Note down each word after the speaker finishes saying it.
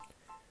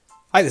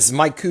Hi, this is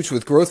Mike Cooch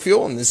with Growth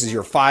Fuel, and this is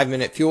your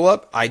 5-minute fuel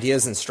up,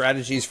 ideas and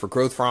strategies for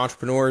growth for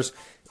entrepreneurs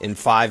in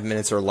 5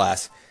 minutes or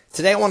less.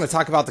 Today I want to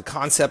talk about the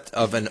concept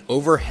of an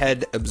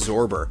overhead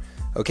absorber.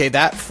 Okay,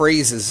 that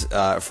phrase is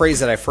a phrase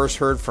that I first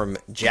heard from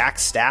Jack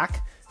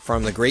Stack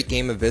from The Great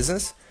Game of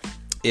Business.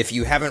 If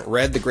you haven't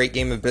read The Great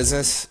Game of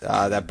Business,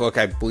 that book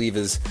I believe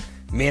is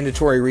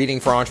mandatory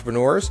reading for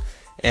entrepreneurs.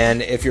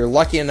 And if you're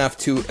lucky enough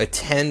to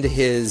attend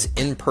his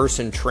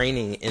in-person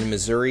training in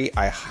Missouri,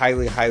 I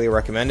highly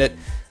recommend it.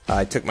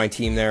 I took my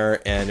team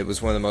there, and it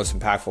was one of the most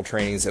impactful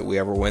trainings that we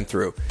ever went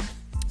through.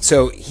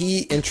 So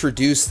he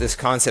introduced this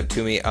concept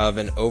to me of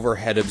an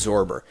overhead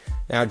absorber.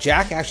 Now,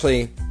 Jack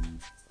actually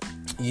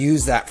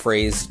used that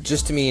phrase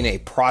just to mean a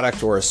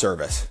product or a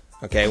service.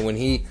 Okay, when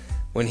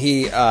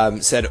he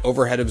said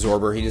overhead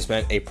absorber, he just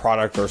meant a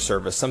product or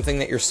service, something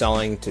that you're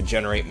selling to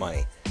generate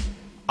money.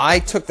 I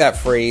took that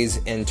phrase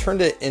and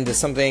turned it into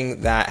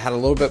something that had a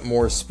little bit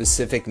more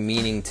specific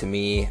meaning to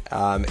me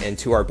and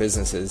to our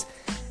businesses.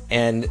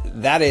 And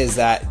that is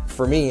that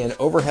for me, an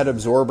overhead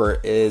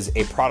absorber is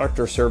a product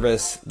or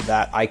service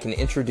that I can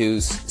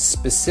introduce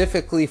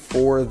specifically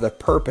for the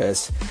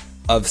purpose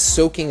of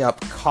soaking up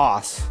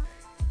costs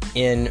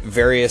in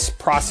various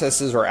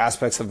processes or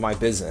aspects of my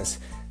business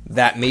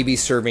that may be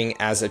serving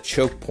as a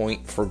choke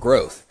point for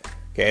growth.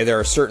 Okay, there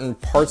are certain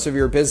parts of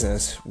your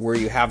business where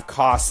you have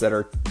costs that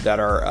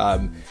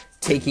are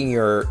taking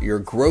your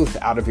growth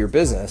out of your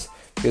business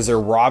because they're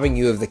robbing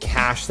you of the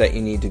cash that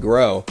you need to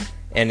grow.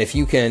 And if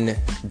you can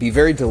be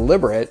very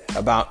deliberate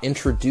about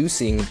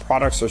introducing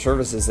products or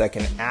services that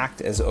can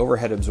act as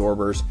overhead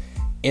absorbers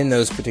in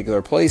those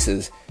particular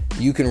places,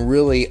 you can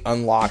really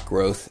unlock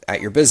growth at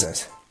your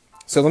business.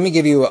 So let me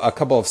give you a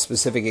couple of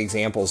specific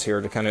examples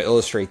here to kind of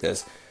illustrate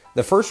this.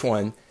 The first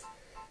one,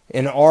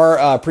 in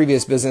our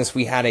previous business,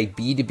 we had a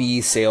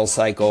B2B sales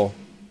cycle,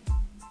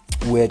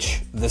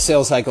 which the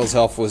sales cycle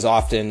itself was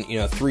often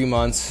 3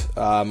 months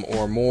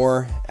or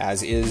more,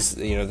 as is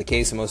the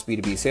case in most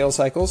B2B sales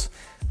cycles.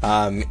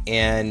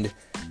 And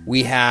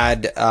we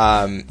had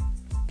a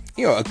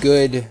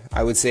good,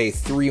 I would say,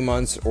 3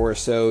 months or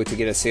so to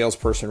get a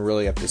salesperson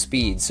really up to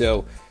speed.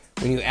 So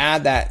when you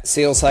add that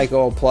sales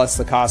cycle plus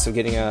the cost of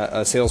getting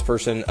a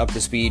salesperson up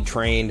to speed,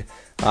 trained,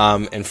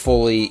 and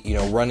fully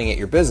running at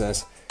your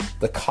business,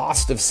 the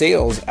cost of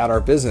sales at our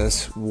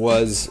business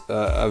was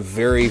a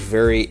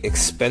very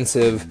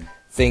expensive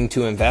thing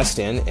to invest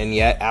in, and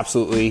yet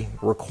absolutely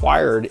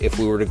required if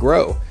we were to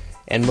grow.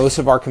 And most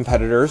of our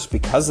competitors,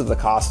 because of the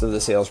cost of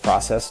the sales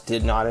process,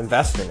 did not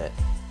invest in it.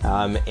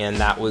 And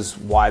that was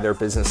why their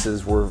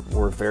businesses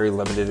were very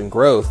limited in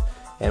growth.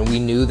 And we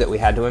knew that we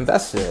had to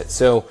invest in it.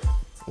 So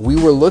we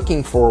were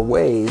looking for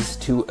ways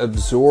to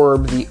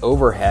absorb the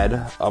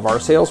overhead of our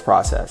sales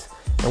process.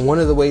 And one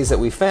of the ways that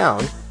we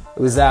found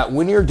was that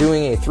when you're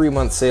doing a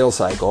 3-month sales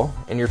cycle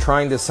and you're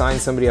trying to sign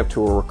somebody up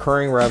to a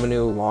recurring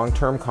revenue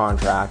long-term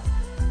contract,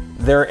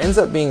 there ends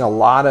up being a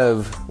lot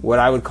of what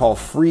I would call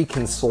free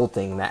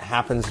consulting that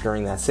happens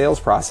during that sales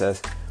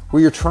process,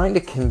 where you're trying to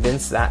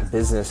convince that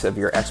business of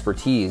your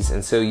expertise.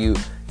 And so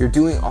you're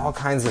doing all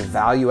kinds of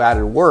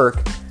value-added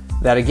work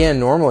that, again,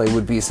 normally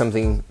would be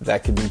something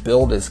that could be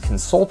billed as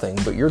consulting,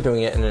 but you're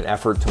doing it in an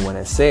effort to win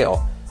a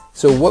sale.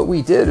 So what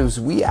we did is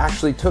we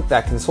actually took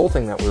that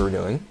consulting that we were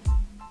doing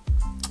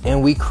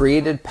and we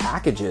created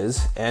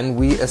packages and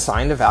we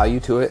assigned a value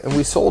to it and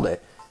we sold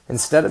it.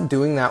 Instead of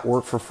doing that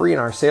work for free in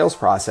our sales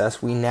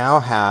process, we now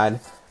had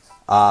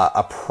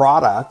a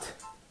product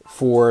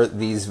for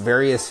these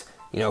various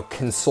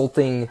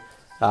consulting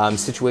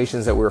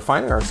situations that we were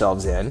finding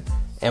ourselves in,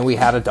 and we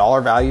had a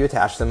dollar value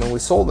attached to them and we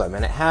sold them.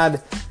 And it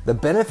had the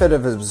benefit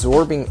of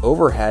absorbing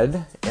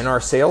overhead in our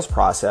sales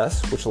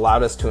process, which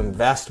allowed us to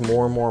invest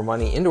more and more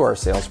money into our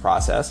sales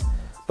process.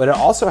 But it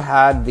also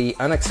had the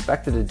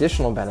unexpected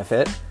additional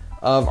benefit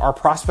of our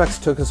prospects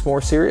took us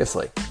more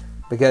seriously,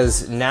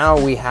 because now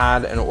we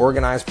had an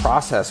organized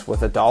process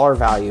with a dollar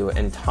value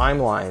and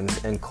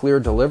timelines and clear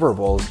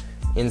deliverables,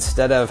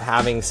 instead of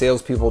having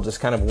salespeople just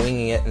kind of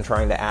winging it and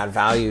trying to add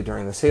value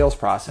during the sales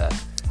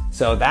process.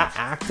 So that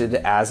acted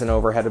as an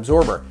overhead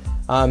absorber.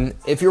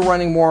 If you're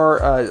running more,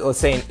 let's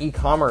say an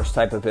e-commerce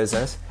type of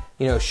business,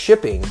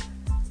 shipping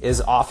is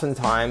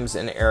oftentimes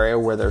an area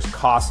where there's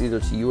costs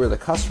either to you or the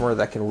customer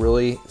that can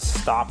really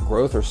stop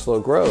growth or slow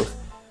growth.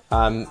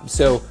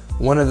 So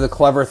one of the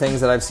clever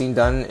things that I've seen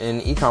done in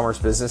e-commerce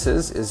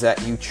businesses is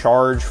that you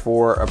charge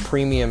for a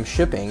premium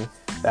shipping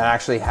that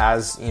actually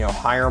has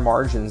higher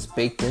margins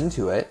baked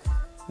into it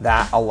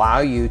that allow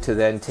you to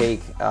then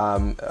take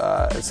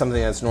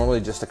something that's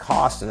normally just a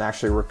cost and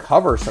actually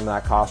recover some of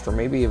that cost, or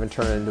maybe even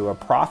turn it into a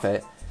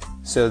profit,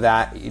 so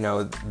that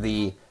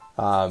the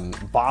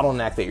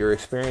bottleneck that you're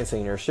experiencing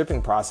in your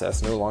shipping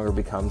process no longer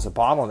becomes a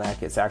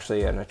bottleneck. It's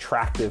actually an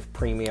attractive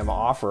premium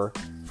offer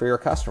for your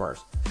customers.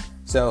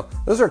 So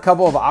those are a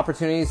couple of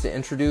opportunities to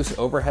introduce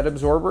overhead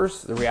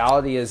absorbers. The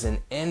reality is, in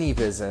any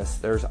business,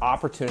 there's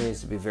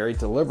opportunities to be very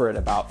deliberate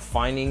about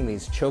finding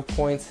these choke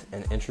points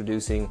and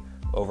introducing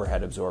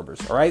overhead absorbers.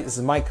 All right, this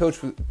is Mike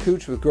Cooch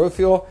with Growth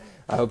Fuel.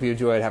 I hope you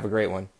enjoyed. Have a great one.